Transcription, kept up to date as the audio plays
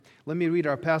Let me read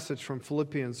our passage from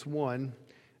Philippians 1,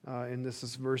 and this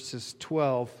is verses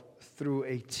 12 through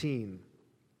 18.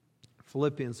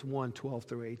 Philippians 1, 12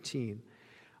 through 18.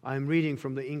 I'm reading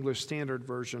from the English Standard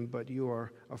Version, but you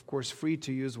are, of course, free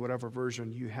to use whatever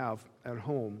version you have at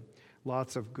home.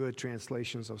 Lots of good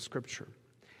translations of Scripture.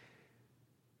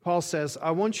 Paul says, I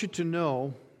want you to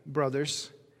know, brothers,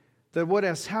 that what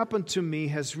has happened to me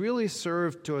has really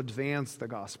served to advance the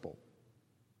gospel,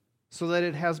 so that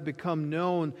it has become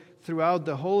known throughout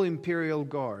the whole imperial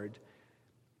guard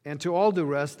and to all the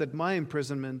rest that my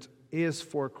imprisonment is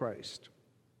for Christ.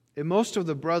 And most of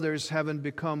the brothers, having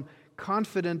become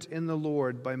confident in the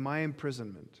Lord by my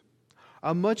imprisonment,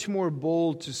 are much more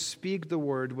bold to speak the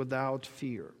word without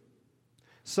fear.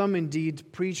 Some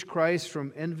indeed preach Christ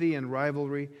from envy and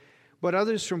rivalry, but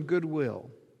others from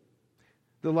goodwill.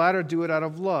 The latter do it out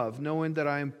of love, knowing that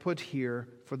I am put here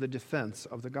for the defense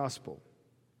of the gospel.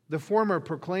 The former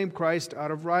proclaim Christ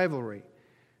out of rivalry,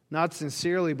 not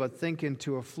sincerely, but thinking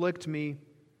to afflict me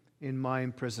in my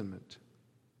imprisonment.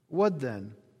 What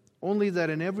then? Only that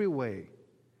in every way,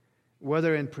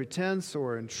 whether in pretense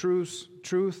or in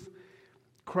truth,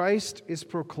 Christ is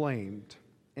proclaimed,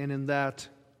 and in that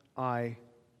I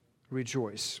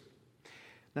rejoice.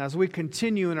 Now, as we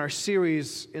continue in our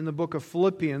series in the book of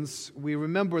Philippians, we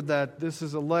remember that this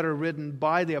is a letter written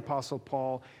by the Apostle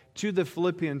Paul to the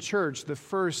Philippian church, the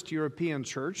first European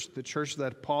church, the church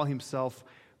that Paul himself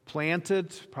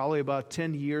planted probably about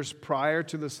 10 years prior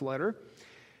to this letter.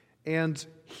 And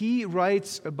he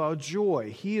writes about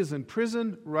joy. He is in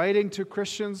prison writing to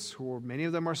Christians, who many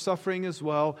of them are suffering as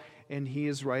well, and he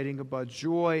is writing about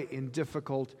joy in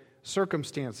difficult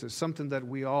circumstances, something that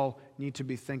we all need to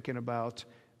be thinking about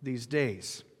these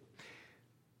days.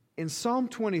 In Psalm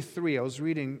 23, I was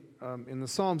reading in the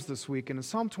Psalms this week, and in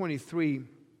Psalm 23,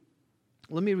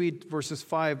 let me read verses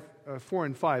 4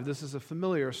 and 5. This is a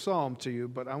familiar psalm to you,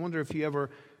 but I wonder if you ever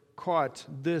caught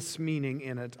this meaning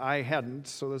in it. I hadn't,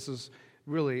 so this is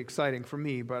really exciting for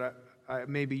me, but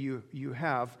maybe you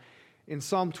have. In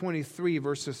Psalm 23,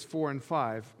 verses 4 and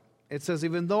 5, it says,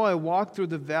 Even though I walk through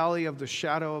the valley of the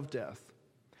shadow of death,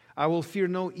 I will fear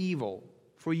no evil,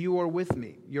 for you are with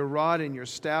me. Your rod and your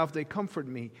staff, they comfort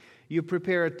me. You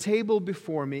prepare a table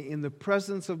before me in the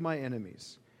presence of my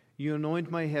enemies. You anoint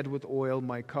my head with oil,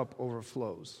 my cup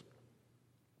overflows.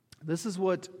 This is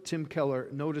what Tim Keller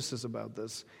notices about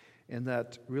this, and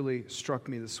that really struck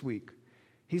me this week.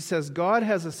 He says, God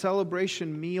has a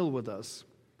celebration meal with us,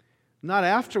 not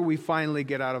after we finally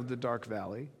get out of the dark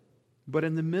valley, but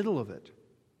in the middle of it,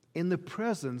 in the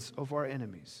presence of our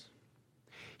enemies.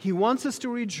 He wants us to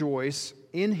rejoice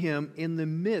in Him in the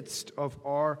midst of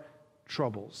our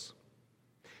troubles.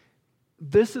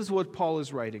 This is what Paul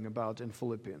is writing about in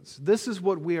Philippians. This is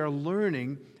what we are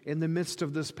learning in the midst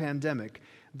of this pandemic,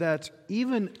 that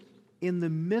even in the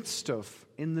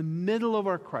middle of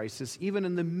our crisis, even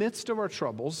in the midst of our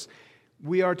troubles,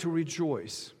 we are to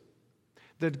rejoice.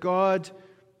 That God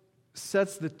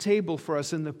sets the table for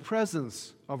us in the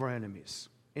presence of our enemies,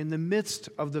 in the midst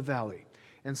of the valley.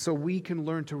 And so we can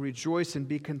learn to rejoice and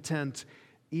be content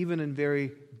even in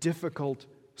very difficult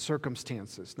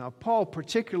circumstances. Now, Paul,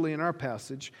 particularly in our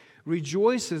passage,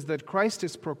 rejoices that Christ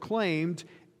is proclaimed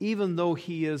even though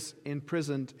he is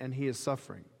imprisoned and he is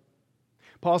suffering.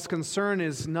 Paul's concern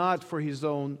is not for his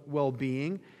own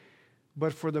well-being,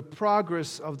 but for the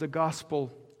progress of the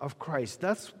gospel of Christ.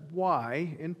 That's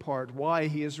why, in part, why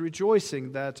he is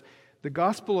rejoicing that the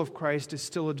gospel of Christ is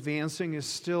still advancing, is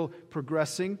still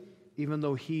progressing, even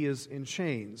though he is in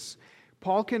chains.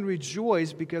 Paul can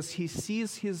rejoice because he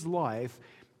sees his life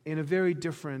in a very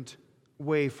different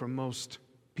way from most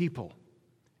people.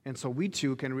 And so we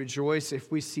too can rejoice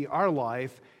if we see our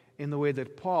life in the way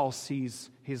that Paul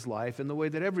sees his life, in the way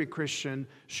that every Christian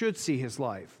should see his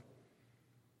life.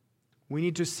 We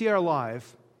need to see our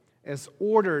life as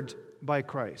ordered by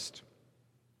Christ,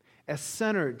 as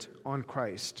centered on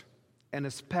Christ, and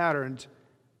as patterned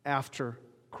after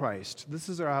Christ. This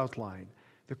is our outline.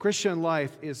 The Christian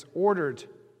life is ordered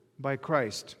by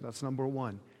Christ. That's number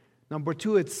one. Number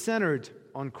two, it's centered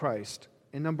on Christ.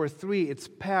 And number three, it's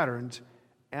patterned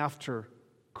after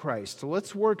Christ. So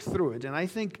let's work through it. And I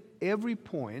think every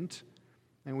point,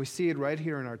 and we see it right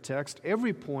here in our text,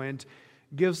 every point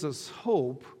gives us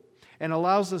hope and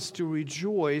allows us to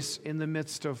rejoice in the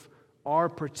midst of our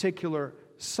particular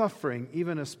suffering,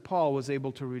 even as Paul was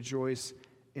able to rejoice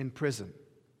in prison.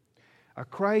 A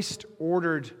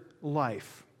Christ-ordered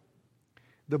life.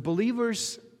 The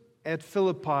believers at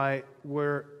Philippi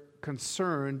were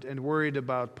concerned and worried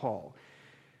about Paul.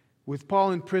 With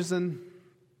Paul in prison,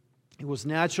 it was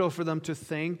natural for them to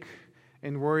think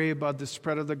and worry about the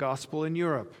spread of the gospel in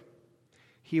Europe.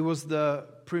 He was the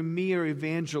premier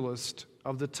evangelist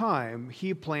of the time.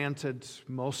 He planted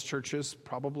most churches,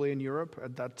 probably in Europe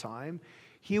at that time.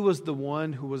 He was the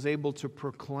one who was able to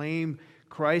proclaim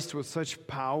Christ with such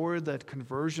power that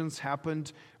conversions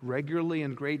happened regularly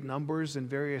in great numbers in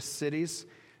various cities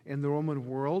in the Roman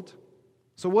world.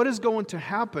 So what is going to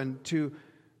happen to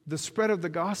the spread of the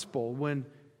gospel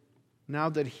now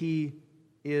that he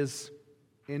is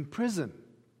in prison?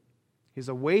 He's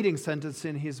awaiting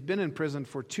sentencing. He's been in prison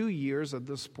for 2 years at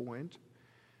this point.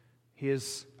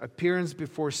 His appearance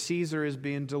before Caesar is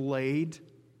being delayed.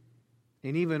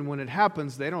 And even when it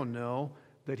happens, they don't know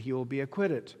that he will be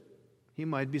acquitted. He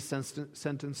might be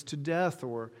sentenced to death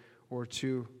or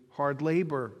to hard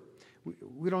labor.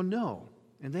 We don't know.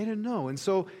 And they didn't know. And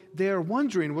so they're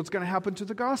wondering what's going to happen to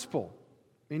the gospel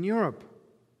in Europe.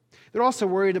 They're also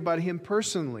worried about him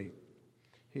personally.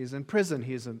 He's in prison.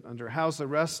 He's under house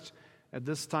arrest at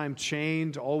this time,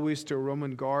 chained always to a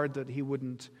Roman guard that he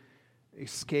wouldn't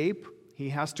escape. He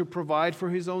has to provide for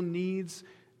his own needs.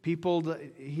 He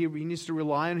needs to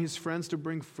rely on his friends to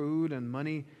bring food and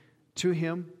money to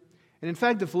him. And in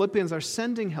fact, the Philippians are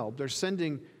sending help. They're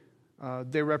sending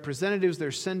their representatives.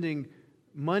 They're sending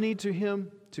money to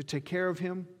him to take care of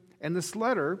him. And this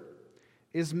letter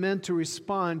is meant to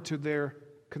respond to their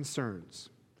concerns.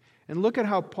 And look at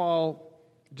how Paul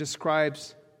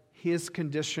describes his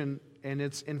condition and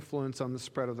its influence on the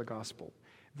spread of the gospel.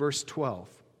 Verse 12,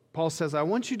 Paul says, I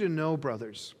want you to know,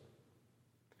 brothers.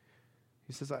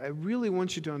 He says, I really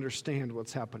want you to understand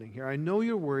what's happening here. I know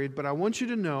you're worried, but I want you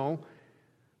to know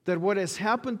that what has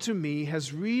happened to me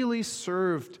has really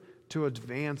served to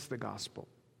advance the gospel.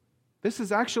 This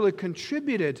has actually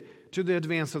contributed to the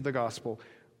advance of the gospel.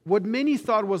 What many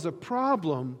thought was a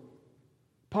problem,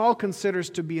 Paul considers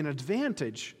to be an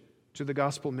advantage to the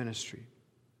gospel ministry.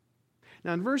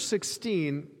 Now in verse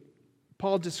 16,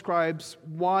 Paul describes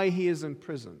why he is in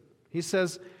prison. He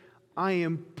says, I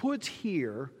am put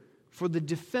here for the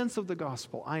defense of the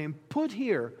gospel. I am put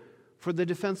here for the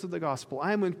defense of the gospel.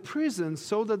 I am in prison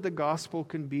so that the gospel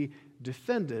can be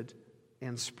defended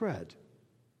and spread.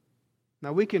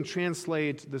 Now we can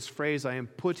translate this phrase, I am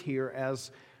put here,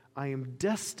 as I am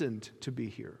destined to be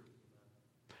here.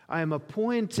 I am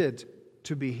appointed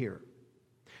to be here.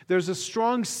 There's a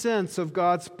strong sense of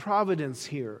God's providence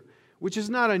here, which is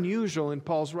not unusual in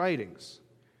Paul's writings.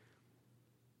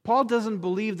 Paul doesn't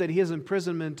believe that his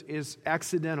imprisonment is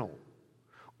accidental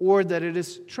or that it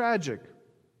is tragic.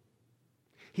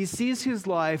 He sees his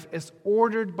life as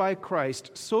ordered by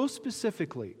Christ so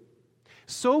specifically,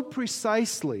 so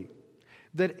precisely,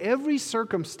 that every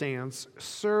circumstance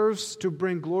serves to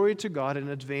bring glory to God and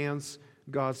advance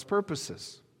God's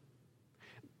purposes.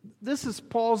 This is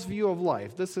Paul's view of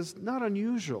life. This is not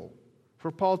unusual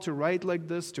for Paul to write like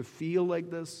this, to feel like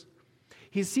this.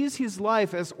 He sees his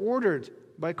life as ordered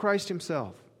by Christ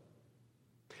himself.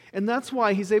 And that's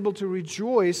why he's able to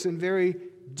rejoice in very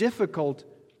difficult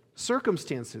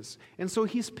circumstances. And so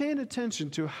he's paying attention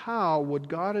to how what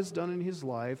God has done in his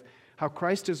life, how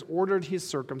Christ has ordered his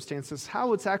circumstances,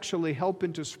 how it's actually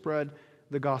helping to spread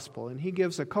the gospel. And he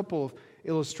gives a couple of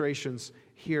illustrations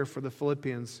here for the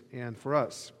Philippians and for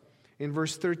us. In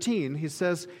verse 13, he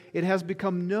says, it has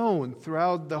become known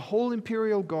throughout the whole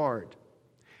imperial guard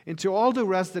and to all the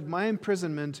rest that my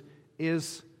imprisonment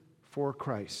is for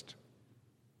Christ.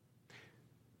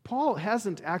 Paul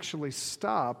hasn't actually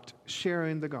stopped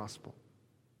sharing the gospel.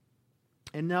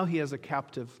 And now he has a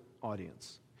captive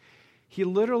audience. He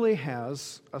literally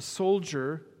has a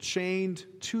soldier chained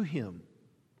to him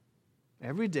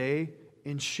every day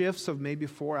in shifts of maybe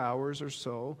 4 hours or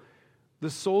so. The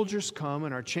soldiers come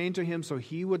and are chained to him so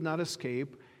he would not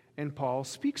escape, and Paul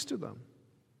speaks to them.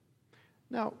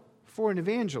 Now, for an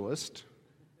evangelist,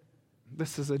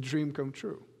 this is a dream come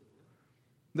true.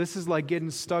 This is like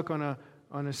getting stuck on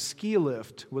a ski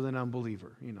lift with an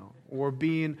unbeliever, or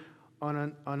being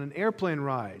on an airplane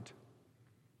ride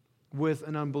with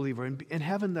an unbeliever and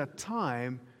having that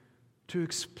time to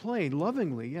explain,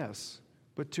 lovingly, yes,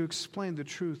 but to explain the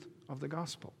truth of the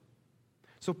gospel.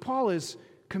 So Paul is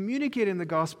communicating the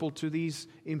gospel to these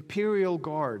imperial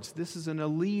guards. This is an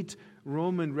elite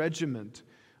Roman regiment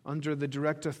under the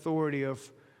direct authority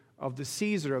of the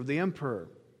Caesar, of the emperor.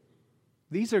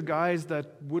 These are guys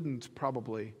that wouldn't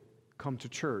probably come to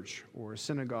church or a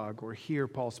synagogue or hear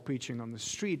Paul's preaching on the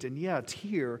street, and yet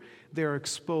here they're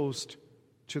exposed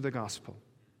to the gospel.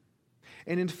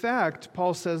 And in fact,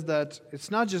 Paul says that it's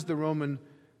not just the Roman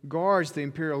guards, the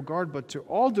imperial guard, but to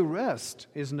all the rest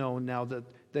is known now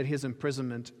that his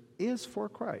imprisonment is for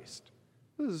Christ.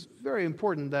 This is very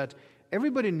important that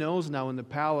everybody knows now in the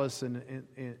palace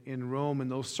in Rome, in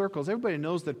those circles, everybody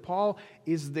knows that Paul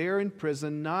is there in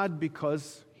prison not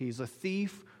because he's a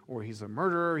thief or he's a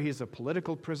murderer, he's a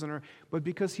political prisoner, but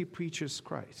because he preaches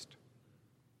Christ.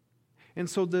 And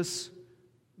so this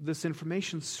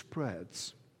information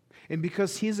spreads. And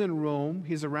because he's in Rome,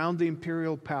 he's around the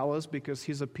imperial palace because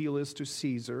his appeal is to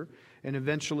Caesar, and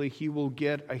eventually he will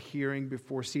get a hearing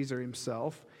before Caesar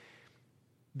himself.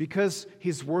 Because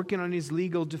he's working on his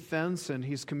legal defense and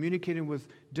he's communicating with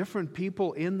different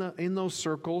people in those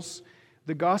circles,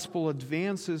 the gospel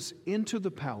advances into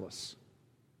the palace.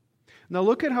 Now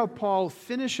look at how Paul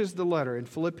finishes the letter in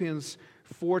Philippians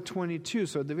 4:22.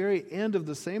 So at the very end of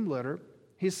the same letter,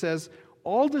 he says,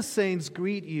 "All the saints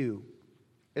greet you,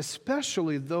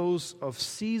 especially those of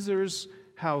Caesar's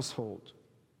household."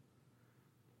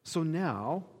 So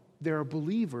now there are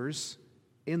believers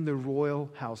in the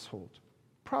royal household.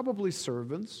 Probably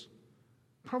servants,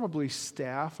 probably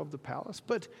staff of the palace,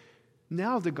 but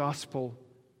now the gospel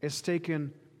is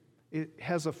taken, it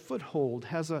has a foothold,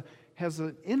 has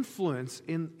an influence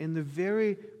in the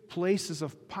very places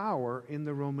of power in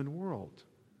the Roman world.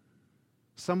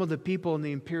 Some of the people in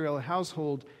the imperial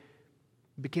household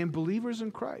became believers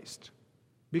in Christ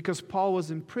because Paul was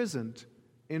imprisoned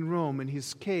in Rome and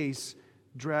his case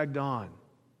dragged on.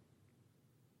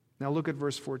 Now look at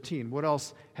verse 14. What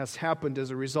else has happened as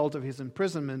a result of his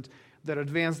imprisonment that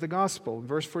advanced the gospel? In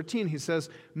verse 14 he says,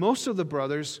 "Most of the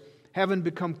brothers, having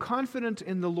become confident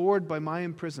in the Lord by my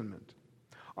imprisonment,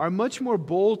 are much more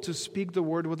bold to speak the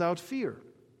word without fear."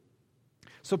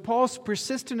 So Paul's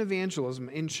persistent evangelism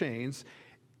in chains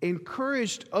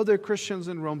encouraged other Christians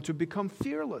in Rome to become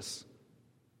fearless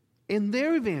in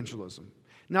their evangelism.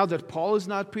 Now that Paul is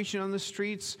not preaching on the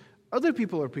streets, other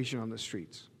people are preaching on the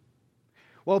streets.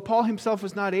 While Paul himself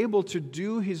is not able to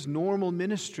do his normal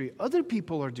ministry, other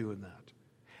people are doing that.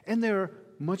 And they're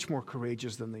much more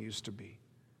courageous than they used to be.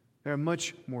 They're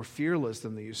much more fearless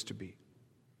than they used to be.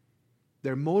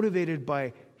 They're motivated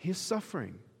by his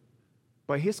suffering,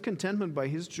 by his contentment, by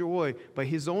his joy, by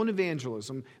his own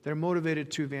evangelism. They're motivated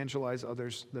to evangelize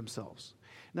others themselves.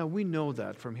 Now, we know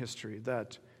that from history,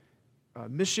 that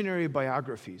missionary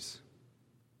biographies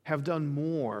have done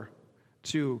more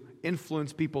to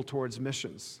influence people towards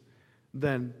missions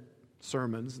than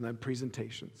sermons and than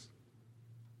presentations.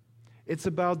 It's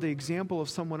about the example of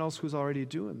someone else who's already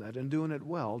doing that and doing it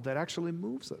well that actually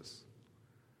moves us.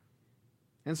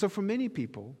 And so for many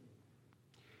people,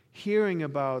 hearing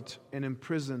about an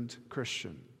imprisoned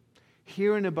Christian,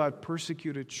 hearing about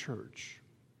persecuted church,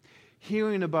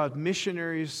 hearing about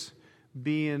missionaries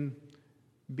being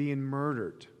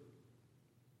murdered,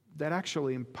 that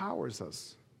actually empowers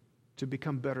us to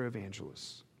become better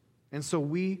evangelists. And so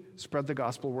we spread the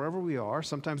gospel wherever we are,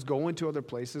 sometimes go into other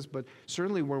places, but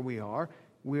certainly where we are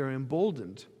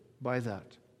emboldened by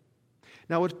that.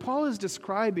 Now, what Paul is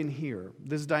describing here,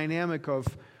 this dynamic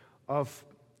of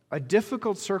a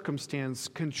difficult circumstance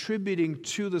contributing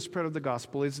to the spread of the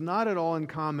gospel, is not at all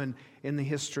uncommon in the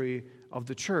history of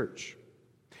the church.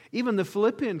 Even the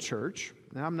Philippian church,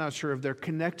 now I'm not sure if they're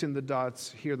connecting the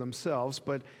dots here themselves,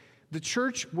 but the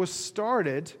church was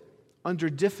started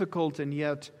under difficult and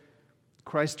yet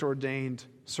Christ-ordained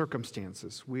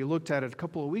circumstances. We looked at it a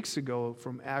couple of weeks ago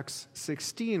from Acts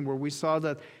 16, where we saw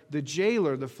that the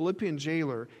jailer, the Philippian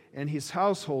jailer, and his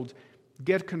household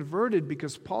get converted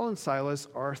because Paul and Silas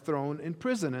are thrown in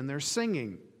prison and they're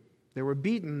singing. They were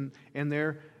beaten and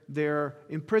they're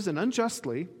in prison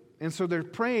unjustly, and so they're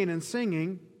praying and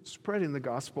singing, spreading the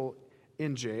gospel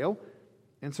in jail.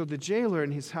 And so the jailer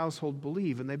and his household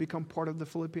believe, and they become part of the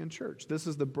Philippian church. This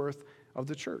is the birth of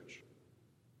the church.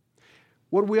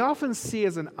 What we often see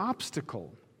as an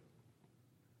obstacle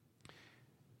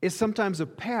is sometimes a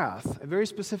path, a very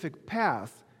specific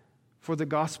path for the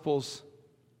gospel's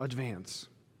advance.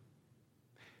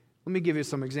 Let me give you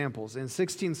some examples. In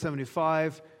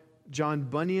 1675, John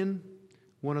Bunyan,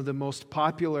 one of the most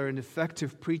popular and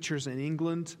effective preachers in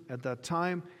England at that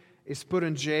time, is put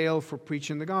in jail for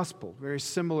preaching the gospel. Very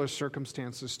similar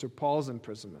circumstances to Paul's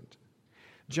imprisonment.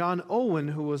 John Owen,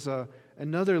 who was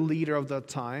another leader of that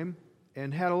time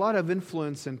and had a lot of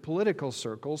influence in political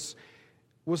circles,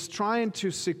 was trying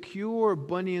to secure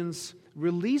Bunyan's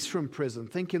release from prison,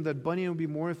 thinking that Bunyan would be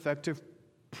more effective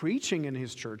preaching in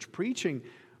his church, preaching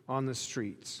on the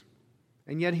streets.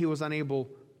 And yet he was unable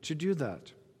to do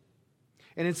that.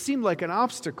 And it seemed like an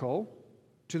obstacle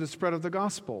to the spread of the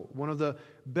gospel. One of the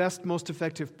best, most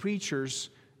effective preachers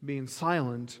being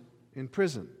silent in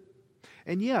prison.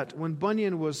 And yet, when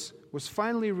Bunyan was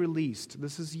finally released,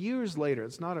 this is years later,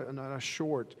 it's not a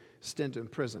short stint in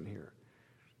prison here.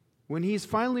 When he's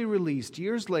finally released,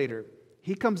 years later,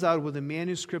 he comes out with a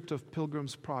manuscript of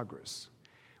Pilgrim's Progress,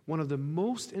 one of the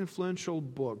most influential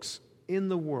books in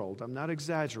the world. I'm not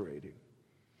exaggerating.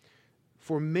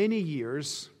 For many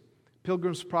years,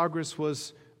 Pilgrim's Progress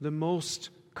was the most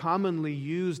commonly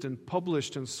used and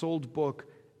published and sold book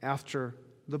after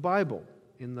the Bible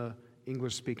in the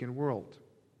English-speaking world.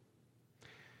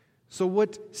 So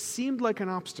what seemed like an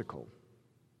obstacle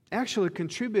actually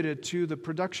contributed to the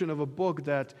production of a book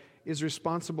that is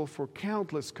responsible for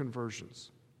countless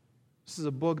conversions. This is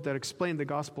a book that explained the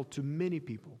gospel to many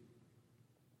people.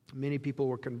 Many people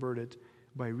were converted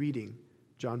by reading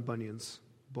John Bunyan's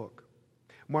book.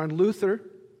 Martin Luther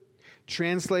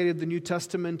translated the New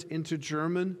Testament into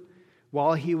German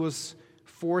while he was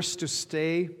forced to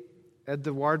stay at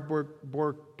the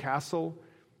Wartburg Castle.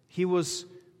 He was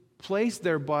placed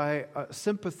there by a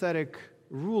sympathetic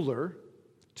ruler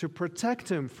to protect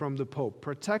him from the Pope,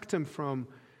 protect him from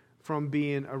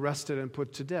being arrested and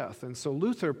put to death. And so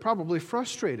Luther, probably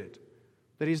frustrated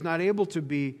that he's not able to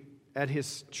be at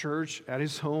his church, at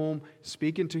his home,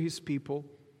 speaking to his people,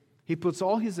 he puts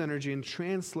all his energy in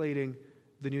translating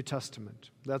the New Testament.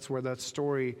 That's where that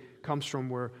story comes from,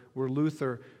 where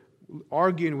Luther,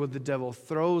 arguing with the devil,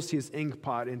 throws his ink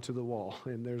pot into the wall.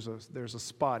 And there's a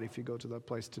spot, if you go to that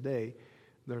place today,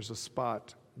 there's a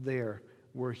spot there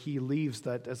where he leaves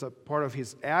that as a part of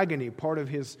his agony, part of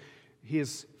his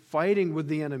fighting with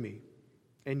the enemy.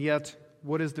 And yet,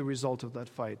 what is the result of that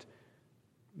fight?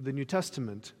 The New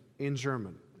Testament in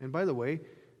German. And by the way,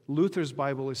 Luther's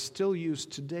Bible is still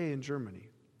used today in Germany.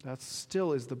 That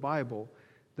still is the Bible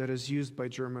that is used by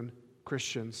German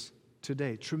Christians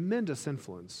today. Tremendous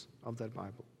influence of that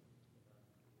Bible.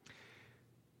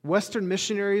 Western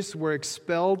missionaries were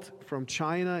expelled from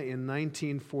China in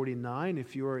 1949.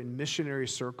 If you are in missionary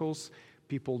circles,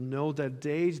 people know that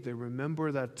date. They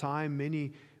remember that time.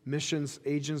 Many missions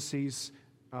agencies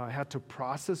had to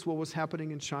process what was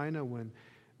happening in China when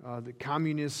the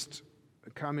communist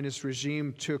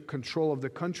regime took control of the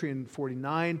country in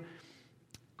 1949.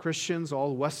 Christians,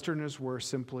 all Westerners, were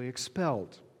simply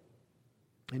expelled.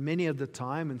 And many at the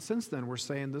time, and since then, were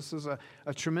saying this is a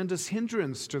tremendous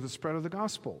hindrance to the spread of the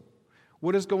gospel.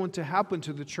 What is going to happen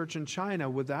to the church in China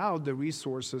without the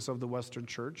resources of the Western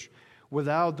church,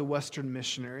 without the Western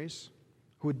missionaries,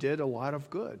 who did a lot of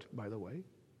good, by the way?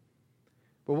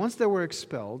 But once they were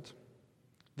expelled,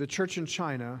 the church in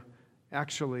China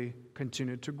actually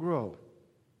continued to grow.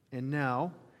 And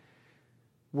now,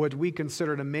 what we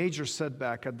considered a major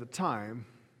setback at the time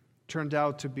turned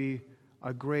out to be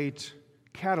a great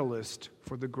catalyst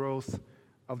for the growth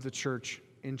of the church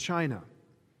in China.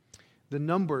 The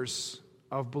numbers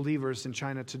of believers in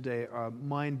China today are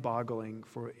mind-boggling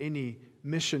for any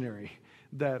missionary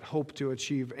that hoped to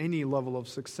achieve any level of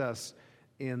success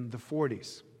in the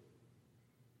 40s.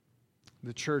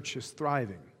 The church is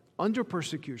thriving, under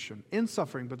persecution, in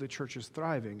suffering, but the church is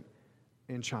thriving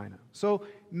in China. So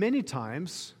many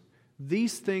times,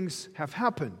 these things have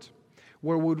happened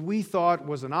where what we thought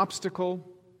was an obstacle,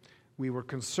 we were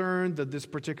concerned that this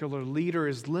particular leader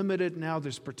is limited now,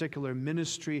 this particular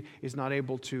ministry is not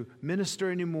able to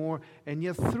minister anymore, and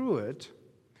yet through it,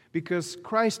 because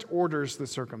Christ orders the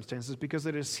circumstances, because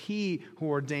it is He who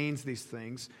ordains these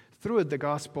things, through it the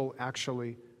gospel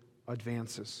actually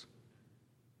advances.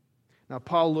 Now,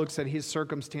 Paul looks at his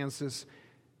circumstances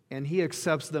and he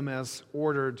accepts them as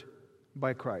ordered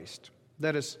by Christ.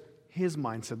 That is his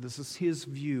mindset. This is his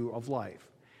view of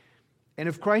life. And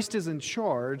if Christ is in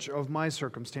charge of my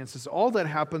circumstances, all that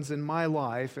happens in my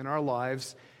life, in our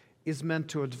lives, is meant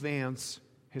to advance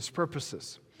His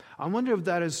purposes. I wonder if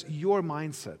that is your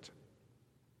mindset.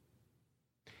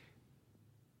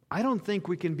 I don't think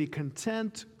we can be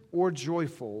content or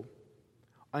joyful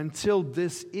until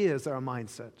this is our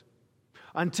mindset.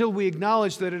 Until we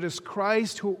acknowledge that it is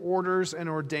Christ who orders and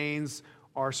ordains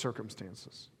our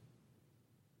circumstances.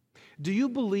 Do you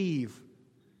believe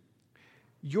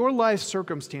your life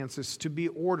circumstances to be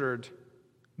ordered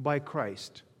by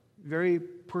Christ, very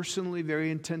personally,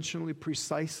 very intentionally,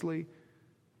 precisely,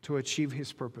 to achieve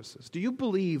His purposes? Do you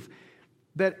believe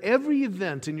that every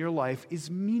event in your life is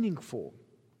meaningful,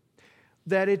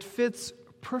 that it fits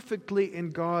perfectly in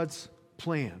God's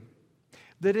plan,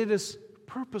 that it is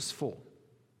purposeful,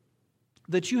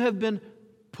 that you have been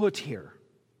put here?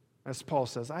 As Paul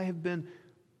says, I have been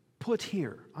put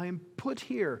here. I am put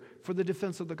here for the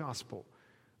defense of the gospel.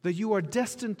 That you are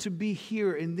destined to be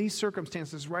here in these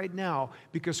circumstances right now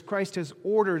because Christ has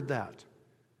ordered that.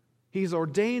 He's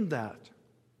ordained that.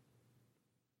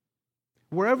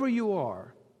 Wherever you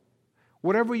are,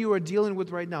 whatever you are dealing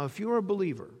with right now, if you're a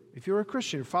believer, if you're a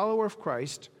Christian, a follower of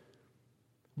Christ,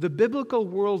 the biblical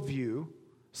worldview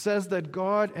says that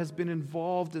God has been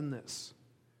involved in this,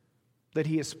 that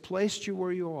He has placed you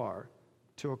where you are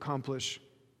to accomplish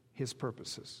His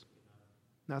purposes.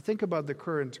 Now think about the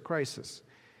current crisis.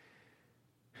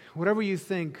 Whatever you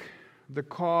think the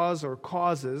cause or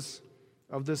causes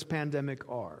of this pandemic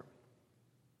are,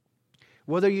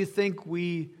 whether you think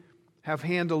we have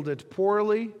handled it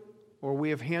poorly or we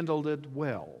have handled it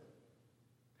well,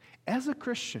 as a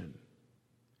Christian,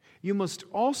 you must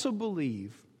also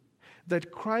believe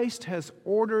that Christ has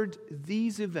ordered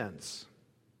these events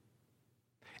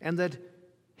and that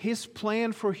His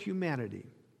plan for humanity,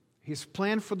 His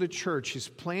plan for the church, His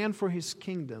plan for His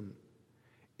kingdom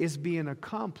is being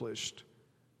accomplished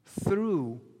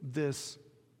through this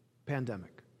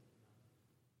pandemic.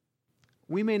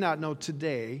 We may not know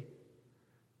today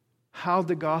how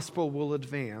the gospel will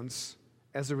advance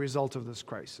as a result of this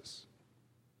crisis.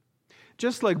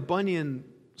 Just like Bunyan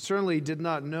certainly did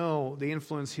not know the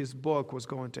influence his book was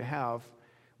going to have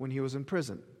when he was in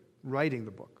prison, writing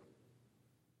the book.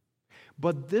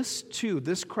 But this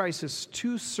crisis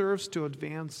too serves to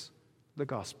advance the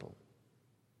gospel,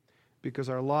 because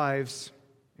our lives,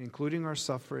 including our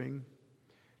suffering,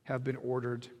 have been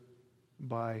ordered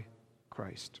by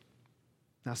Christ.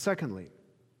 Now, secondly,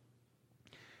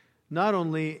 not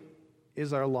only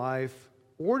is our life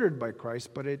ordered by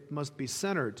Christ, but it must be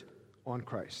centered on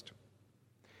Christ.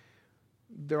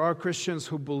 There are Christians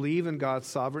who believe in God's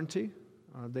sovereignty.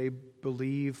 They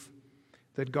believe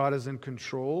that God is in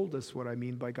control. That's what I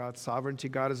mean by God's sovereignty.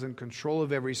 God is in control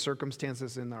of every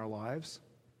circumstances in our lives.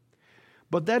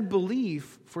 But that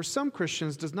belief, for some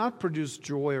Christians, does not produce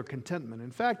joy or contentment.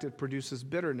 In fact, it produces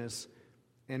bitterness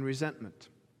and resentment.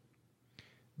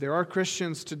 There are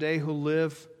Christians today who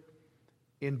live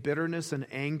in bitterness and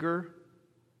anger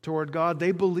toward God.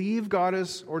 They believe God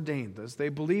has ordained this. They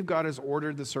believe God has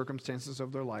ordered the circumstances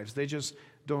of their lives. They just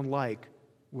don't like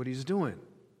what He's doing.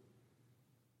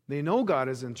 They know God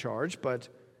is in charge, but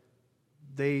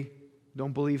they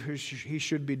don't believe He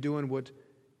should be doing what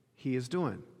He is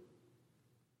doing.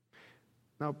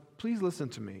 Now, please listen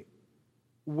to me.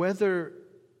 Whether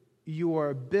you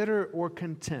are bitter or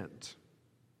content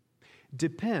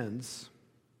depends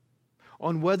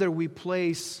on whether we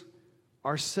place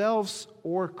ourselves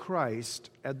or Christ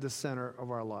at the center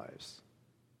of our lives.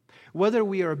 Whether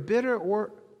we are bitter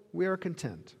or we are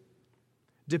content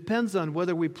depends on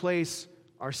whether we place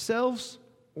ourselves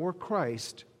or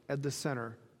Christ at the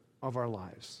center of our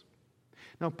lives.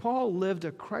 Now, Paul lived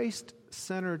a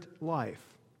Christ-centered life.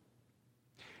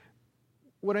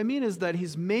 What I mean is that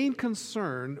his main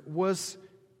concern was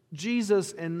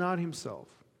Jesus and not himself.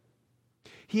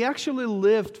 He actually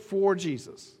lived for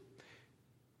Jesus.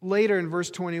 Later in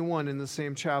verse 21 in the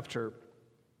same chapter,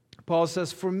 Paul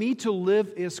says, "For me to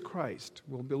live is Christ."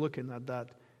 We'll be looking at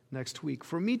that next week.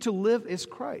 For me to live is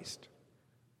Christ.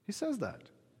 He says that.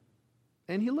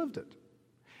 And he lived it.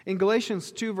 In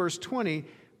Galatians 2 verse 20,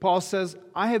 Paul says,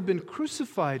 "I have been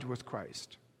crucified with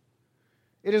Christ.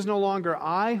 It is no longer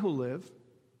I who live,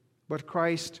 but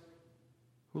Christ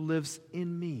who lives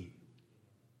in me."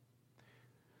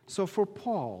 So for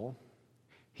Paul,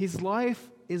 his life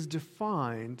is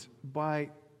defined by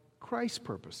Christ's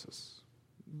purposes,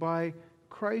 by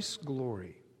Christ's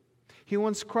glory. He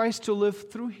wants Christ to live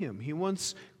through him. He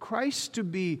wants Christ to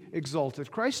be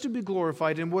exalted, Christ to be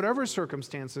glorified in whatever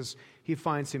circumstances he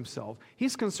finds himself.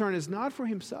 His concern is not for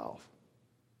himself,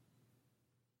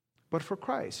 but for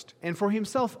Christ, and for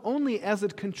himself only as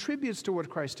it contributes to what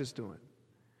Christ is doing.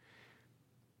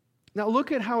 Now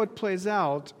look at how it plays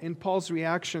out in Paul's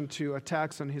reaction to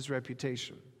attacks on his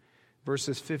reputation.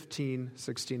 Verses 15,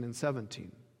 16, and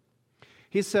 17.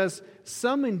 He says,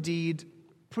 "Some indeed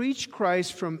preach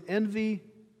Christ from envy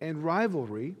and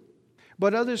rivalry,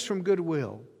 but others from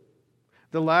goodwill.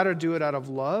 The latter do it out of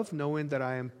love, knowing that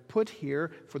I am put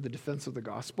here for the defense of the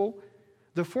gospel.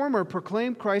 The former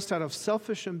proclaim Christ out of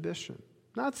selfish ambition,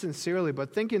 not sincerely,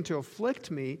 but thinking to afflict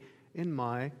me in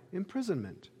my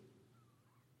imprisonment."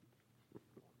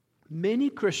 Many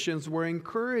Christians were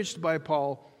encouraged by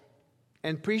Paul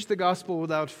and preached the gospel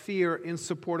without fear in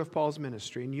support of Paul's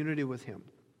ministry, in unity with him.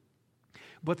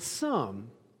 But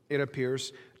some, it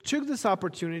appears, took this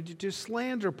opportunity to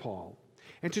slander Paul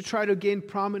and to try to gain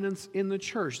prominence in the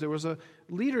church. There was a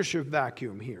leadership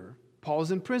vacuum here.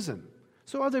 Paul's in prison.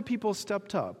 So other people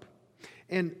stepped up.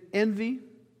 And envy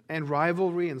and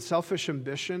rivalry and selfish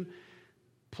ambition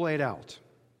played out.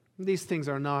 These things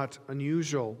are not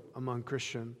unusual among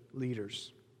Christian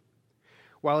leaders.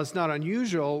 While it's not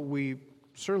unusual, we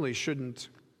certainly shouldn't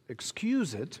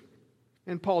excuse it.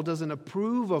 And Paul doesn't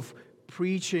approve of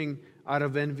preaching out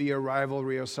of envy or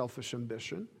rivalry or selfish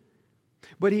ambition.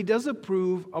 But he does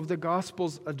approve of the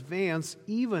gospel's advance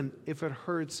even if it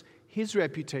hurts his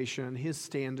reputation and his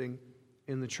standing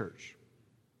in the church.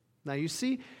 Now you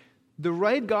see, the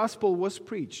right gospel was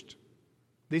preached.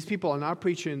 These people are not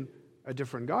preaching a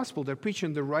different gospel. They're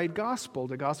preaching the right gospel,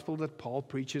 the gospel that Paul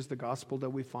preaches, the gospel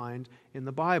that we find in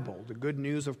the Bible, the good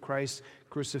news of Christ's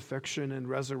crucifixion and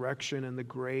resurrection and the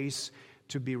grace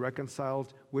to be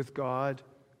reconciled with God.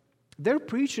 They're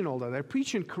preaching all that. They're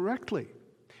preaching correctly,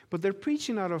 but they're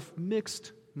preaching out of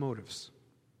mixed motives.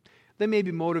 They may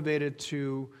be motivated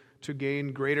to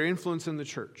gain greater influence in the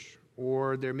church,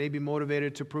 or they may be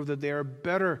motivated to prove that they are a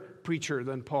better preacher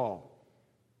than Paul.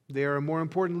 They are a more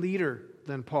important leader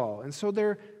than Paul. And so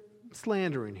they're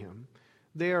slandering him.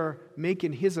 They are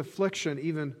making his affliction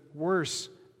even worse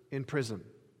in prison.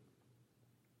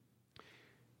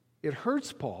 It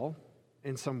hurts Paul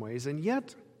in some ways, and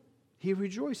yet he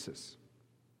rejoices.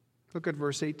 Look at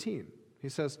verse 18. He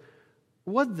says,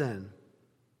 "What then?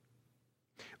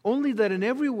 Only that in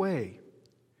every way,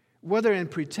 whether in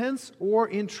pretense or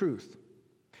in truth,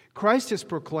 Christ is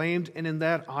proclaimed, and in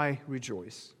that I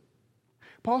rejoice."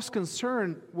 Paul's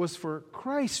concern was for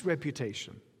Christ's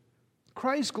reputation,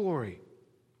 Christ's glory,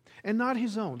 and not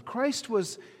his own. Christ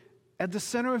was at the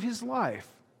center of his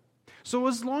life. So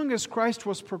as long as Christ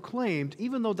was proclaimed,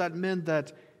 even though that meant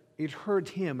that it hurt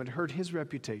him, it hurt his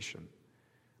reputation,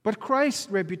 but Christ's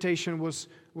reputation was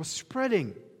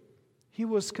spreading, he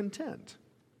was content.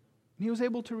 He was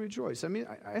able to rejoice. I mean,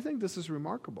 I think this is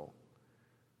remarkable,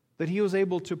 that he was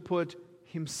able to put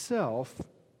himself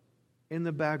in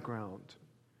the background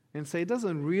and say, it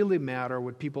doesn't really matter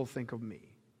what people think of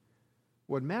me.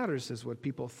 What matters is what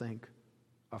people think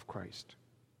of Christ.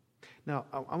 Now,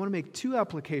 I want to make two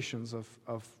applications of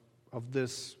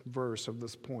this verse, of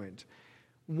this point.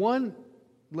 One,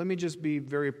 let me just be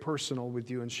very personal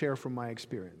with you and share from my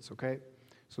experience, okay?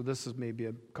 So this is maybe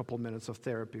a couple minutes of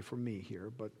therapy for me here,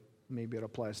 but maybe it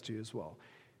applies to you as well.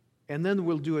 And then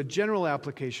we'll do a general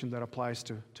application that applies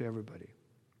to everybody.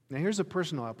 Now, here's a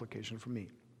personal application for me.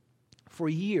 For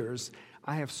years,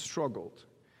 I have struggled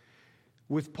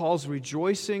with Paul's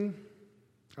rejoicing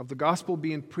of the gospel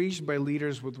being preached by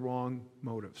leaders with wrong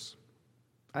motives.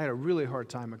 I had a really hard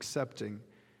time accepting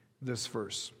this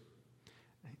verse.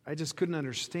 I just couldn't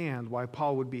understand why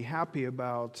Paul would be happy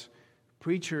about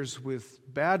preachers with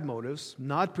bad motives,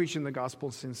 not preaching the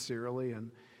gospel sincerely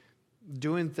and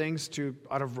doing things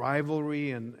out of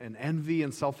rivalry and envy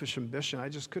and selfish ambition. I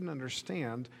just couldn't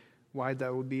understand why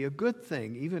that would be a good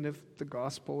thing, even if the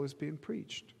gospel is being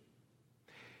preached.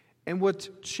 And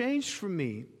what changed for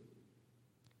me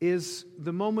is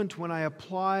the moment when I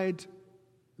applied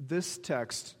this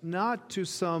text not to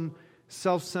some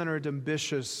self-centered,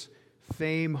 ambitious,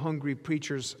 fame-hungry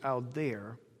preachers out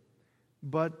there,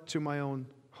 but to my own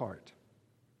heart.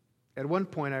 At one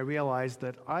point, I realized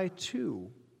that I too,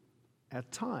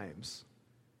 at times,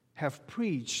 have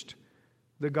preached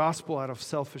the gospel out of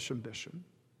selfish ambition,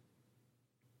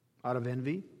 out of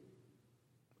envy,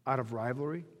 out of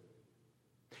rivalry.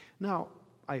 Now,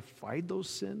 I fight those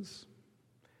sins.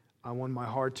 I want my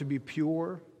heart to be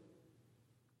pure.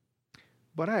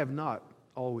 But I have not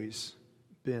always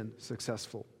been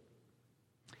successful.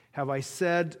 Have I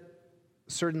said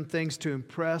certain things to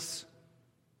impress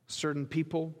certain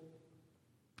people,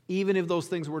 even if those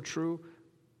things were true?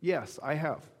 Yes, I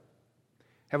have.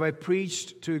 Have I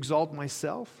preached to exalt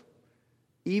myself,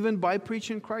 even by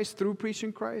preaching Christ, through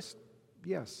preaching Christ?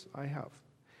 Yes, I have.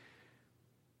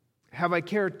 Have I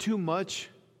cared too much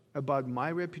about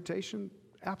my reputation?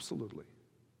 Absolutely.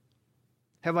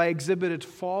 Have I exhibited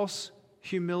false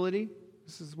humility?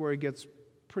 This is where it gets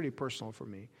pretty personal for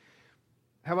me.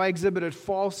 Have I exhibited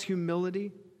false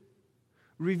humility,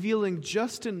 revealing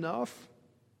just enough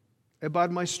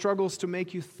about my struggles to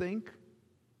make you think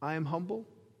I am humble,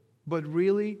 but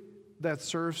really that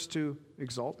serves to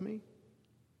exalt me?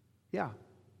 Yeah,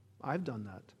 I've done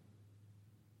that.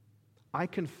 I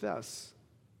confess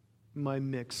my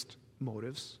mixed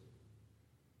motives.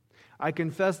 I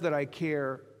confess that I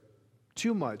care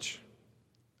too much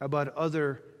about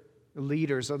other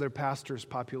leaders, other pastors'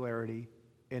 popularity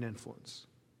and influence.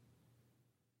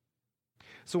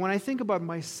 So when I think about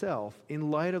myself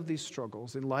in light of these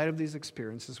struggles, in light of these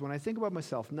experiences, when I think about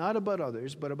myself, not about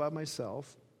others, but about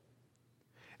myself,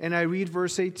 and I read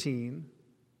verse 18,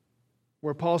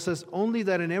 where Paul says, "Only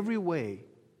that in every way,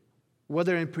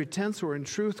 whether in pretense or in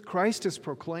truth, Christ is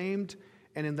proclaimed,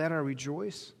 and in that I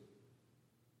rejoice,"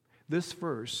 this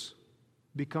verse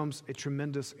becomes a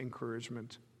tremendous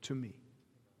encouragement to me.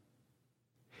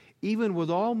 Even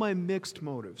with all my mixed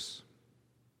motives,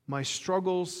 my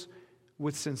struggles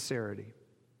with sincerity,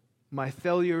 my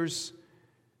failures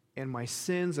and my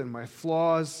sins and my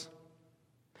flaws,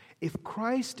 if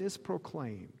Christ is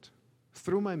proclaimed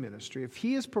through my ministry, if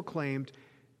He is proclaimed,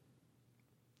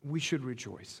 we should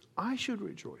rejoice. I should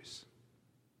rejoice.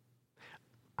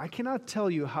 I cannot tell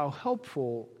you how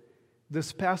helpful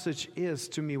this passage is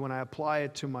to me when I apply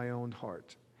it to my own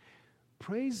heart.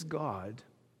 Praise God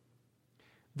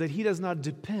that He does not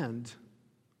depend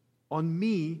on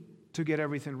me to get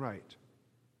everything right,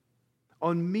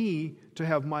 on me to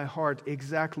have my heart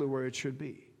exactly where it should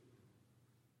be.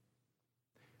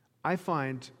 I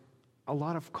find a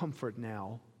lot of comfort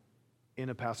now in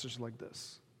a passage like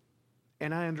this.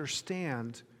 And I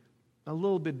understand a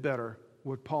little bit better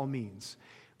what Paul means.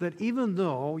 That even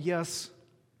though, yes,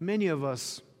 many of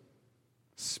us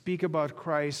speak about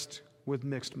Christ with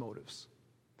mixed motives,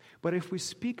 but if we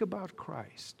speak about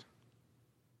Christ,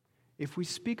 if we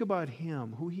speak about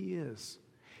Him, who He is,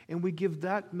 and we give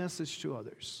that message to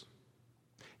others,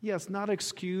 yes, not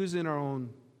excuse in our own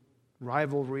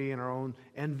rivalry and our own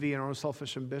envy and our own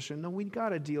selfish ambition. No, we got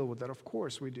to deal with that. Of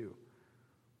course we do.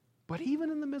 But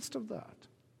even in the midst of that,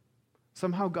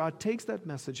 somehow God takes that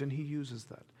message and He uses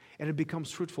that. And it becomes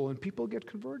fruitful and people get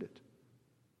converted.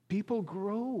 People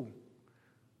grow.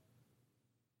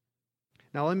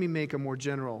 Now let me make a more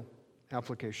general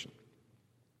application.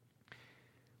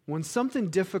 When something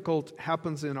difficult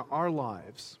happens in our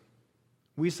lives,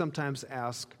 we sometimes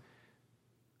ask,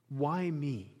 why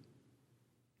me?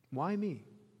 Why me?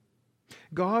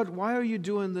 God, why are you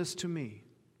doing this to me?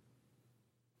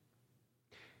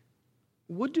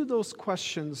 What do those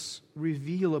questions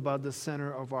reveal about the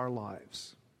center of our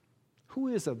lives? Who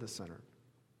is at the center?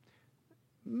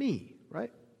 Me,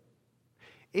 right?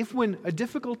 If when a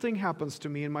difficult thing happens to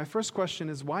me and my first question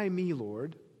is, why me,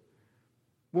 Lord?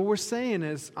 What we're saying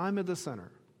is, I'm at the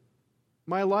center.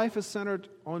 My life is centered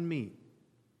on me.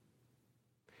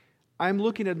 I'm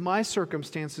looking at my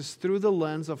circumstances through the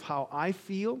lens of how I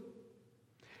feel,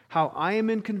 how I am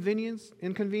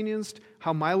inconvenienced,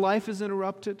 how my life is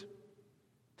interrupted.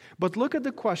 But look at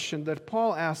the question that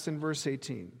Paul asks in verse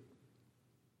 18.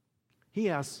 He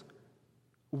asks,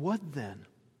 what then?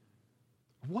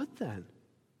 What then?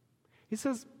 He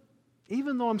says,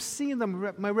 even though I'm seeing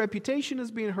them, my reputation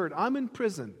is being hurt. I'm in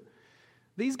prison.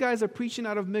 These guys are preaching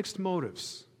out of mixed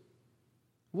motives.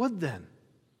 What then?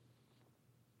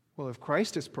 Well, if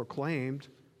Christ is proclaimed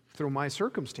through my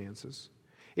circumstances,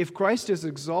 if Christ is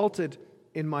exalted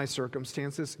in my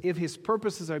circumstances, if His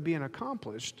purposes are being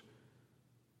accomplished,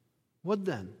 what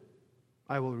then?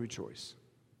 I will rejoice.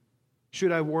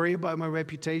 Should I worry about my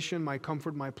reputation, my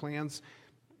comfort, my plans?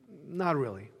 Not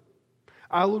really.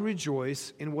 I will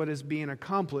rejoice in what is being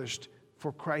accomplished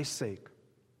for Christ's sake.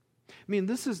 I mean,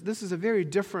 this is a very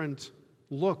different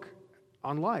look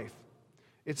on life.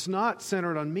 It's not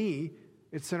centered on me,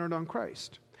 it's centered on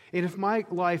Christ. And if my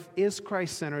life is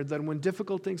Christ-centered, then when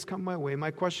difficult things come my way,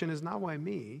 my question is not why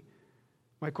me.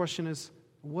 My question is,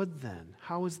 what then?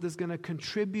 How is this going to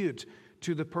contribute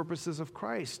to the purposes of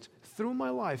Christ through my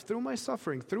life, through my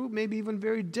suffering, through maybe even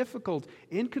very difficult,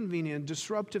 inconvenient,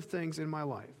 disruptive things in my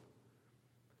life?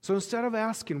 So instead of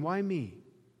asking, why me,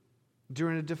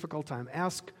 during a difficult time,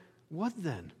 ask, what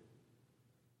then?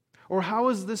 Or how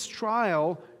is this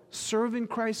trial serving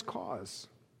Christ's cause?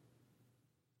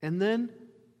 And then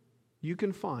you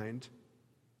can find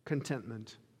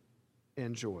contentment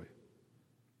and joy.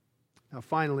 Now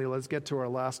finally, let's get to our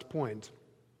last point.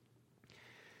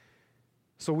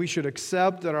 So we should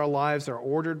accept that our lives are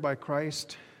ordered by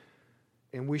Christ,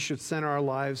 and we should center our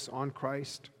lives on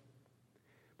Christ.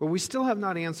 But we still have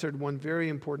not answered one very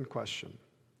important question.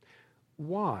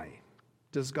 Why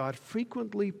does God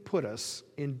frequently put us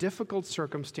in difficult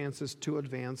circumstances to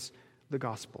advance the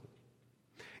gospel?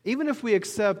 Even if we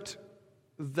accept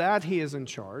that He is in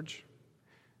charge,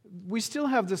 we still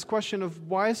have this question of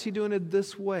why is He doing it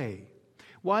this way?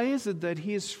 Why is it that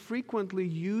He is frequently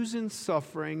using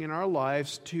suffering in our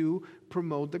lives to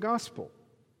promote the gospel?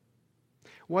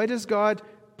 Why does God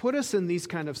put us in these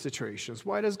kind of situations?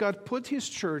 Why does God put His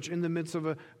church in the midst of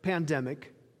a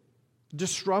pandemic,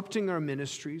 disrupting our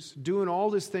ministries, doing all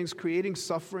these things, creating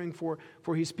suffering for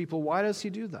His people? Why does He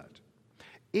do that?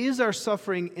 Is our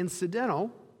suffering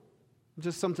incidental?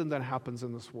 Just something that happens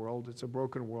in this world. It's a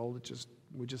broken world.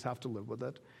 We just have to live with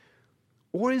it.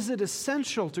 Or is it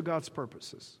essential to God's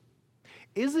purposes?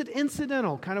 Is it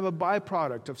incidental, kind of a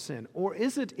byproduct of sin? Or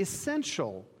is it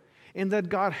essential in that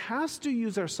God has to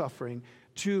use our suffering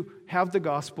to have the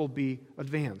gospel be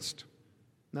advanced?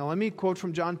 Now let me quote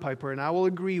from John Piper, and I will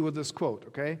agree with this quote,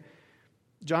 okay?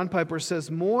 John Piper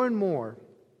says, "More and more,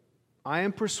 I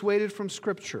am persuaded from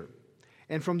Scripture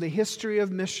and from the history of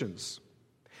missions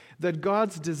that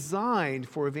God's design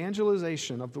for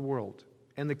evangelization of the world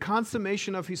and the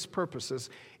consummation of His purposes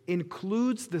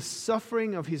includes the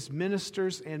suffering of His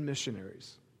ministers and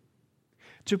missionaries.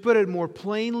 To put it more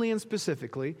plainly and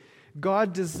specifically,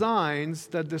 God designs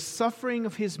that the suffering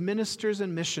of His ministers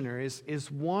and missionaries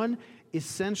is one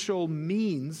essential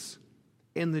means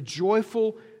in the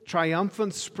joyful,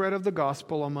 triumphant spread of the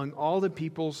gospel among all the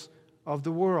peoples of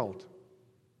the world.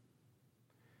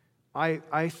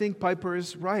 I think Piper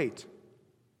is right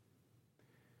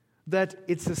that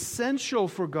it's essential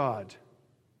for God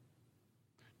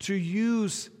to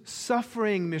use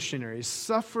suffering missionaries,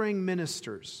 suffering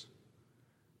ministers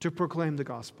to proclaim the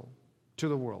gospel to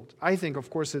the world. I think, of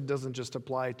course, it doesn't just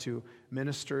apply to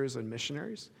ministers and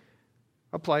missionaries.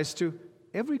 It applies to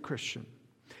every Christian.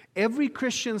 Every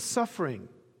Christian suffering,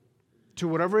 to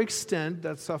whatever extent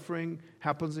that suffering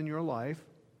happens in your life,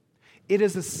 it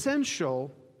is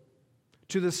essential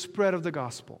to the spread of the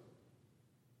gospel.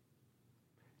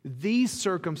 These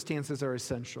circumstances are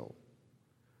essential.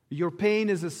 Your pain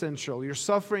is essential. Your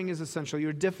suffering is essential.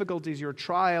 Your difficulties, your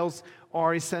trials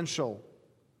are essential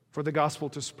for the gospel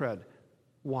to spread.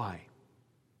 Why?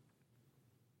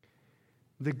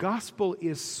 The gospel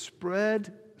is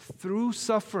spread through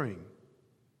suffering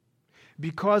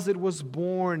because it was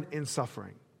born in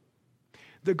suffering.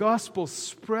 The gospel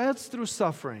spreads through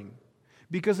suffering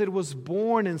because it was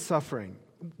born in suffering.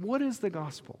 What is the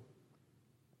gospel?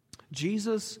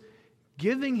 Jesus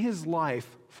giving His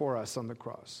life for us on the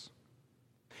cross.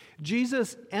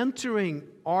 Jesus entering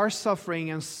our suffering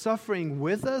and suffering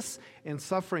with us and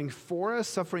suffering for us,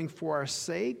 suffering for our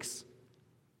sakes.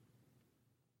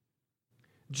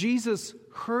 Jesus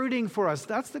hurting for us.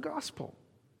 That's the gospel.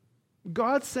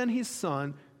 God sent His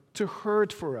Son to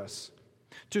hurt for us,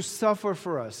 to suffer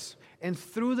for us, and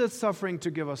through that suffering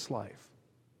to give us life.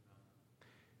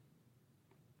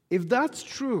 If that's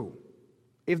true,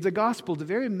 if the gospel, the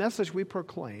very message we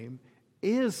proclaim,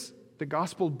 is the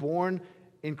gospel born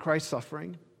in Christ's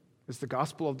suffering, is the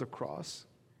gospel of the cross,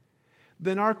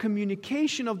 then our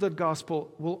communication of the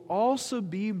gospel will also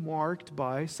be marked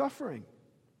by suffering.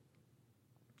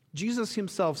 Jesus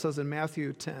Himself says in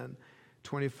Matthew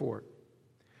 10:24,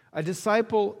 "A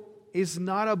disciple is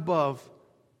not above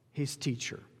his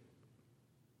teacher,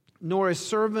 nor a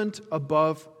servant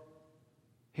above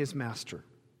his master."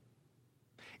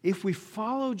 If we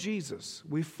follow Jesus,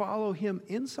 we follow Him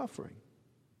in suffering.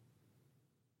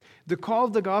 The call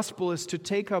of the gospel is to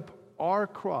take up our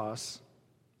cross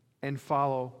and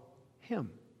follow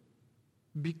Him.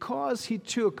 Because He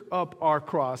took up our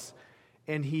cross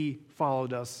and He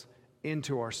followed us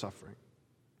into our suffering.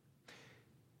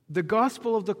 The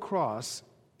gospel of the cross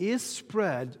is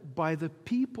spread by the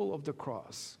people of the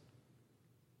cross.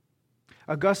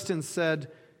 Augustine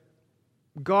said,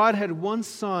 God had one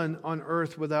Son on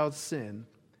earth without sin,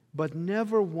 but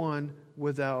never one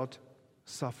without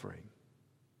suffering.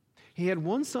 He had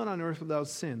one Son on earth without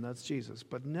sin, that's Jesus,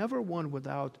 but never one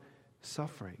without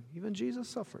suffering. Even Jesus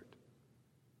suffered.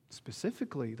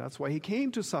 Specifically, that's why He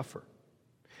came to suffer.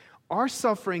 Our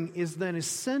suffering is then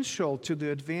essential to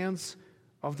the advance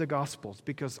of the Gospels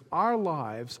because our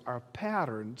lives are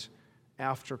patterned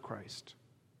after Christ.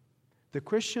 The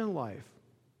Christian life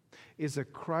is a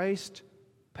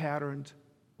Christ-patterned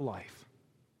life.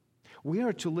 We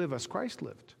are to live as Christ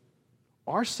lived.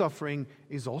 Our suffering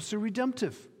is also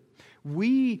redemptive.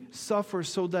 We suffer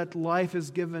so that life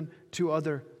is given to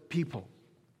other people.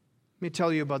 Let me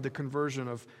tell you about the conversion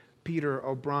of Peter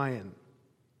O'Brien,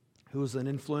 who's an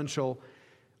influential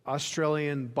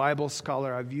Australian Bible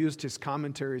scholar. I've used his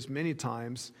commentaries many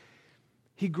times.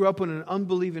 He grew up in an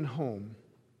unbelieving home,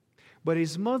 but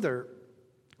his mother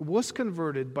was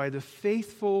converted by the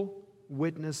faithful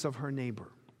witness of her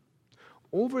neighbor.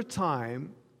 Over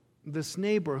time, this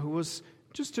neighbor, who was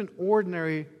just an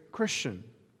ordinary Christian,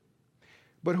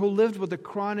 but who lived with a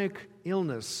chronic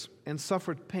illness and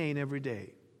suffered pain every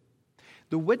day,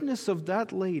 the witness of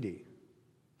that lady,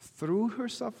 through her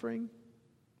suffering,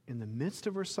 in the midst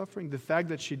of her suffering, the fact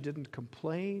that she didn't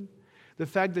complain, the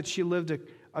fact that she lived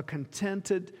a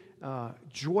contented,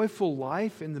 joyful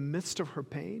life in the midst of her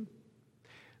pain,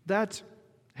 that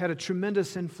had a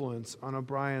tremendous influence on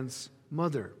O'Brien's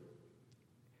mother,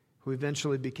 who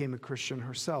eventually became a Christian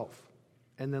herself.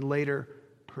 And then later,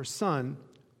 her son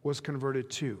was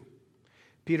converted too.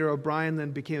 Peter O'Brien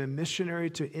then became a missionary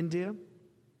to India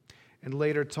and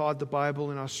later taught the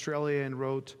Bible in Australia and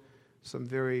wrote some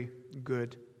very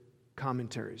good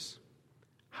commentaries.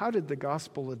 How did the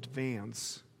gospel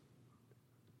advance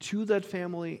to that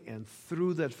family and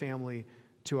through that family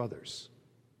to others?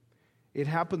 It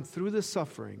happened through the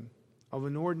suffering of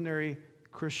an ordinary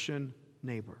Christian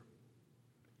neighbor.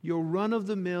 your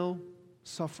run-of-the-mill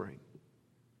suffering,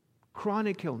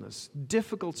 chronic illness,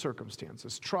 difficult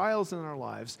circumstances, trials in our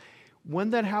lives,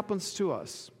 when that happens to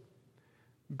us,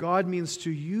 God means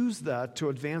to use that to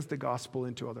advance the gospel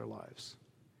into other lives.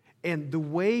 And the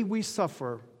way we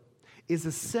suffer is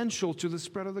essential to the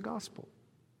spread of the gospel.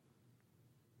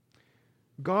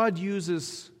 God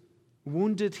uses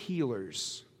wounded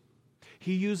healers.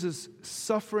 He uses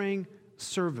suffering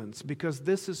servants because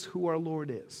this is who our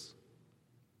Lord is.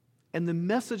 And the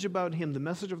message about Him, the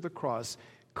message of the cross,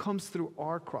 comes through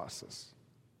our crosses.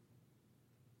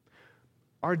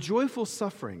 Our joyful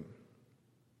suffering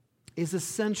is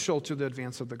essential to the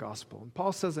advance of the gospel. And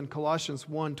Paul says in Colossians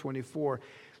 1:24,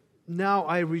 "Now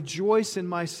I rejoice in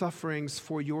my sufferings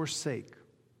for your sake.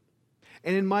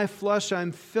 And in my flesh I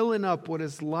am filling up what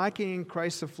is lacking in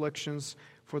Christ's afflictions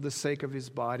for the sake of His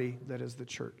body, that is the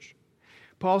church."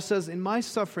 Paul says, in my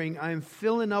suffering I am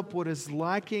filling up what is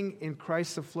lacking in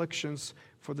Christ's afflictions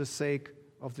for the sake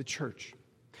of the church.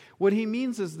 What he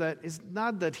means is that it's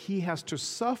not that he has to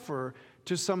suffer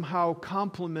to somehow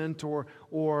complement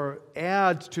or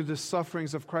add to the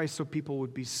sufferings of Christ so people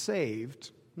would be saved.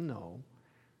 No.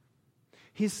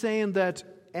 He's saying that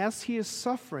as he is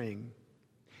suffering,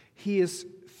 he is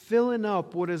filling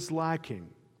up what is lacking.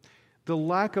 The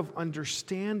lack of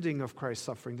understanding of Christ's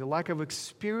suffering, the lack of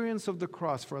experience of the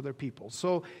cross for other people.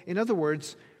 So, in other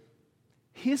words,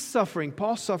 his suffering,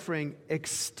 Paul's suffering,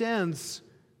 extends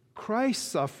Christ's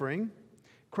suffering,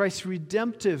 Christ's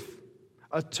redemptive,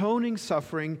 atoning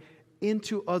suffering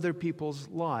into other people's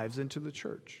lives, into the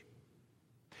church.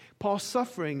 Paul's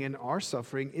suffering and our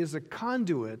suffering is a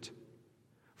conduit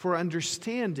for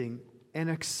understanding and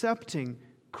accepting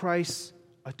Christ's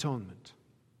atonement.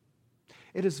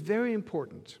 It is very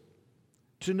important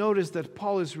to notice that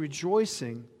Paul is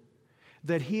rejoicing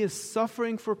that he is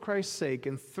suffering for Christ's sake,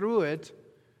 and through it,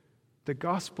 the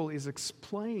gospel is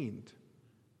explained.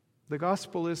 The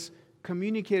gospel is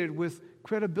communicated with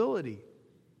credibility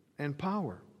and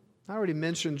power. I already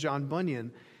mentioned John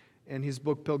Bunyan and his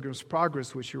book Pilgrim's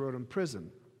Progress, which he wrote in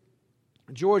prison.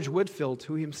 George Whitefield,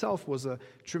 who himself was a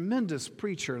tremendous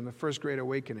preacher in the First Great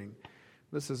Awakening,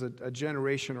 this is a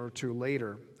generation or two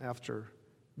later after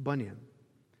Bunyan,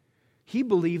 he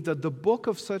believed that the book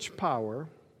of such power,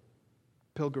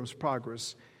 Pilgrim's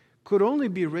Progress, could only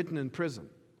be written in prison,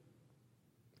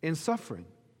 in suffering.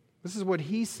 This is what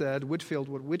he said, what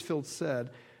Whitefield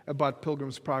said about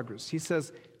Pilgrim's Progress. He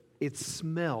says, it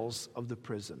smells of the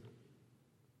prison.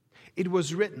 It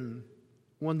was written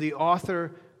when the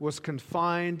author was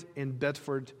confined in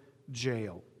Bedford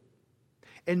jail.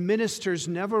 And ministers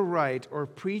never write or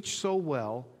preach so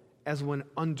well as when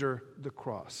under the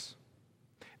cross.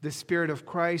 The Spirit of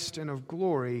Christ and of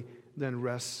glory then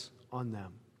rests on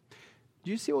them.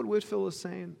 Do you see what Whitefield is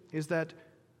saying? Is that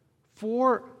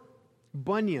for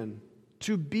Bunyan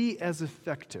to be as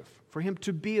effective, for him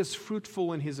to be as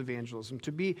fruitful in his evangelism,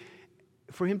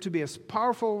 for him to be as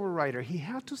powerful of a writer, he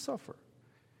had to suffer.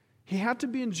 He had to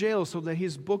be in jail so that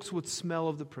his books would smell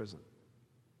of the prison.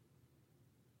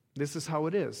 This is how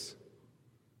it is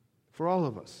for all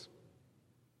of us.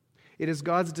 It is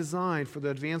God's design for the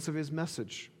advance of His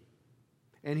message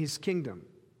and His kingdom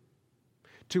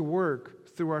to work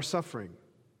through our suffering.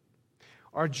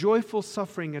 Our joyful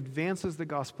suffering advances the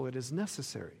gospel. It is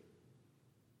necessary.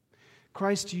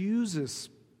 Christ uses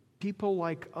people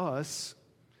like us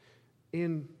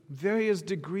in various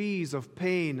degrees of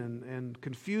pain and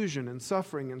confusion and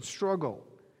suffering and struggle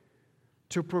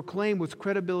to proclaim with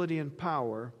credibility and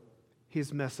power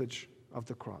His message of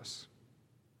the cross.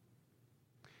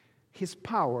 His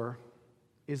power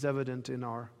is evident in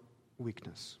our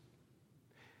weakness.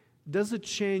 Does it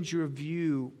change your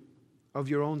view of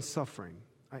your own suffering?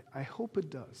 I hope it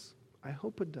does. I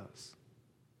hope it does.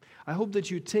 I hope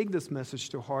that you take this message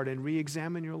to heart and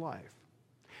re-examine your life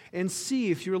and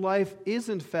see if your life is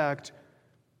in fact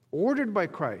ordered by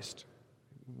Christ,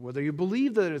 whether you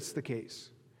believe that it's the case,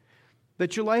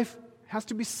 that your life has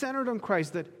to be centered on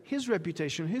Christ, that His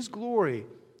reputation, His glory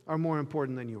are more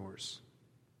important than yours,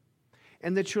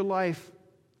 and that your life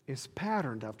is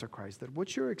patterned after Christ, that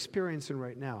what you're experiencing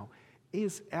right now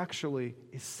is actually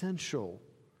essential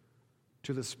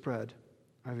to the spread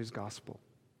of His gospel.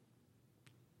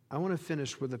 I want to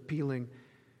finish with appealing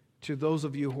to those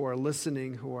of you who are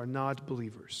listening who are not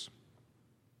believers.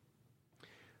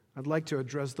 I'd like to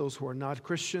address those who are not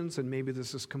Christians, and maybe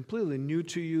this is completely new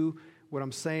to you, what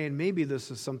I'm saying. Maybe this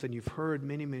is something you've heard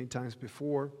many, many times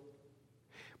before.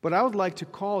 But I would like to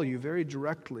call you very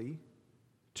directly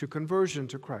to conversion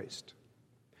to Christ.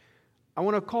 I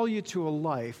want to call you to a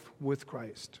life with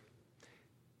Christ.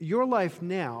 Your life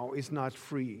now is not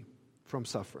free from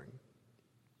suffering.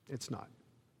 It's not.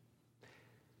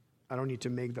 I don't need to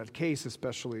make that case,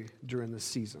 especially during this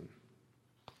season.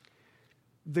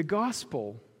 The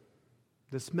gospel,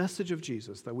 this message of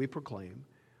Jesus that we proclaim,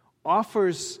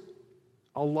 offers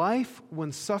a life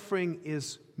when suffering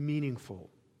is meaningful.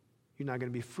 You're not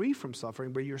going to be free from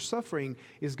suffering, but your suffering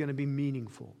is going to be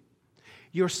meaningful.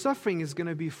 Your suffering is going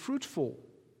to be fruitful.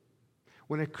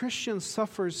 When a Christian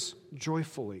suffers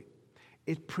joyfully,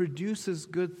 it produces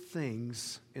good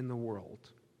things in the world.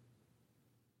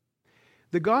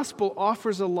 The gospel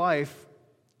offers a life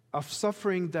of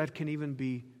suffering that can even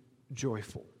be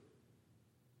joyful.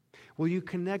 Will you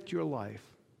connect your life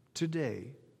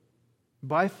today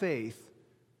by faith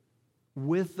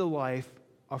with the life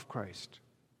of Christ?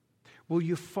 Will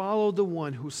you follow the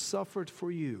one who suffered for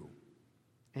you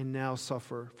and now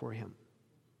suffer for him?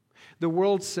 The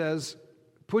world says,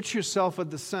 put yourself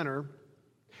at the center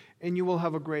and you will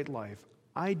have a great life.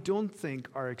 I don't think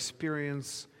our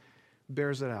experience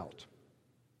bears it out.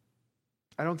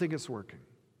 I don't think it's working.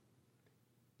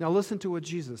 Now listen to what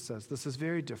Jesus says. This is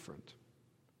very different.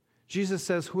 Jesus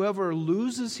says, whoever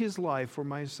loses his life for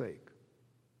my sake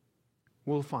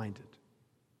will find it.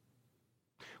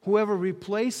 Whoever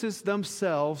replaces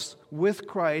themselves with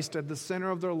Christ at the center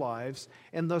of their lives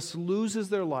and thus loses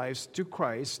their lives to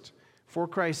Christ for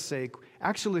Christ's sake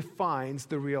actually finds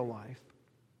the real life.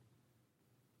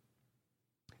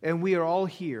 And we are all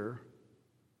here,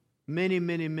 many,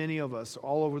 many, many of us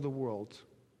all over the world,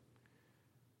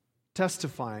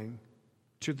 testifying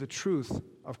to the truth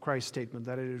of Christ's statement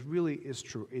that it really is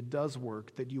true. It does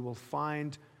work, that you will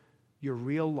find your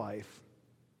real life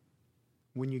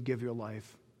when you give your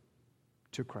life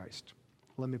to Christ.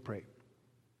 Let me pray.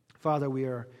 Father, we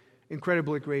are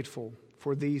incredibly grateful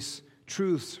for these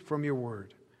truths from your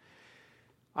word.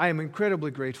 I am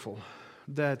incredibly grateful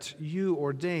that you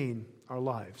ordain our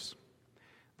lives,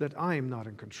 that I am not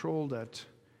in control, that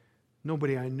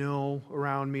nobody I know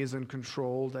around me is in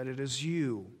control, that it is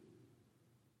you,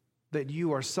 that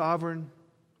you are sovereign,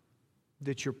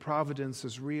 that your providence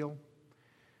is real,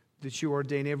 that you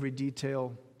ordain every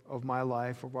detail of my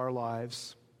life, of our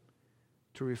lives,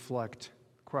 to reflect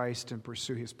Christ and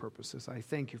pursue his purposes. I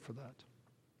thank you for that.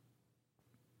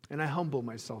 And I humble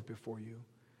myself before you,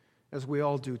 as we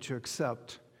all do, to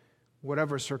accept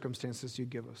whatever circumstances you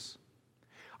give us.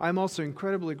 I'm also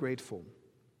incredibly grateful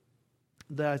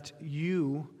that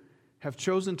you have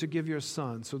chosen to give your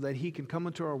Son so that he can come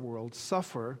into our world,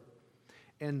 suffer,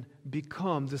 and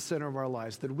become the center of our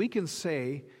lives. That we can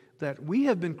say that we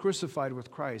have been crucified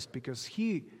with Christ because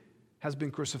he has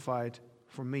been crucified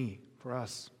for me, for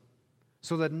us.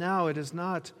 So that now it is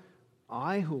not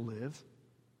I who live,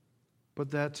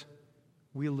 but that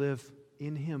we live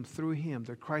in him, through him,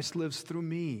 that Christ lives through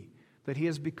me, that he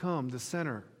has become the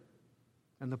center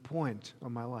and the point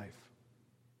of my life.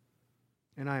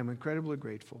 And I am incredibly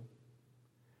grateful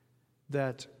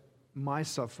that my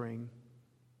suffering,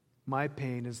 my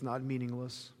pain is not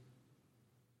meaningless,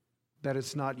 that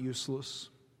it's not useless,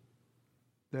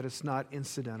 that it's not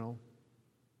incidental,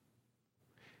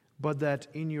 but that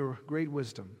in your great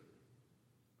wisdom,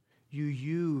 you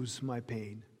use my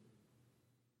pain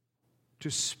to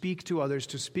speak to others,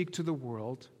 to speak to the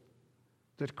world,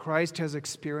 that Christ has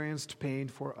experienced pain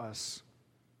for us,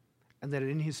 and that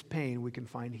in his pain we can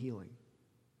find healing.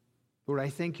 Lord, I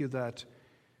thank you that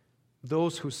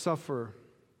those who suffer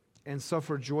and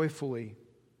suffer joyfully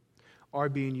are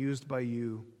being used by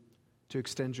you to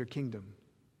extend your kingdom,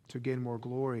 to gain more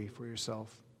glory for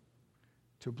yourself,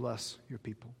 to bless your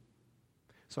people.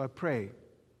 So I pray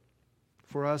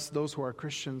for us, those who are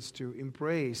Christians, to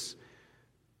embrace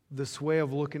this way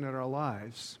of looking at our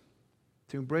lives,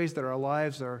 to embrace that our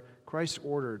lives are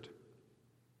Christ-ordered,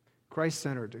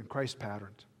 Christ-centered, and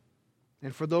Christ-patterned.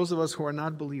 And for those of us who are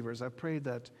not believers, I pray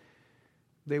that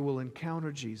they will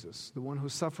encounter Jesus, the one who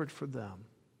suffered for them,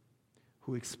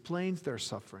 who explains their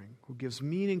suffering, who gives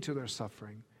meaning to their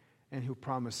suffering, and who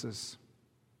promises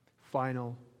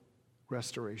final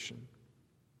restoration.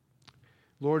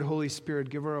 Lord, Holy Spirit,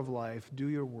 giver of life, do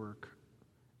your work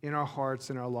in our hearts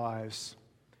and our lives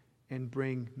and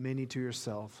bring many to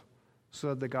yourself so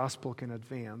that the gospel can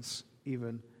advance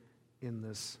even in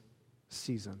this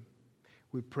season.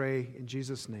 We pray in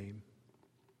Jesus' name.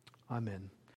 Amen.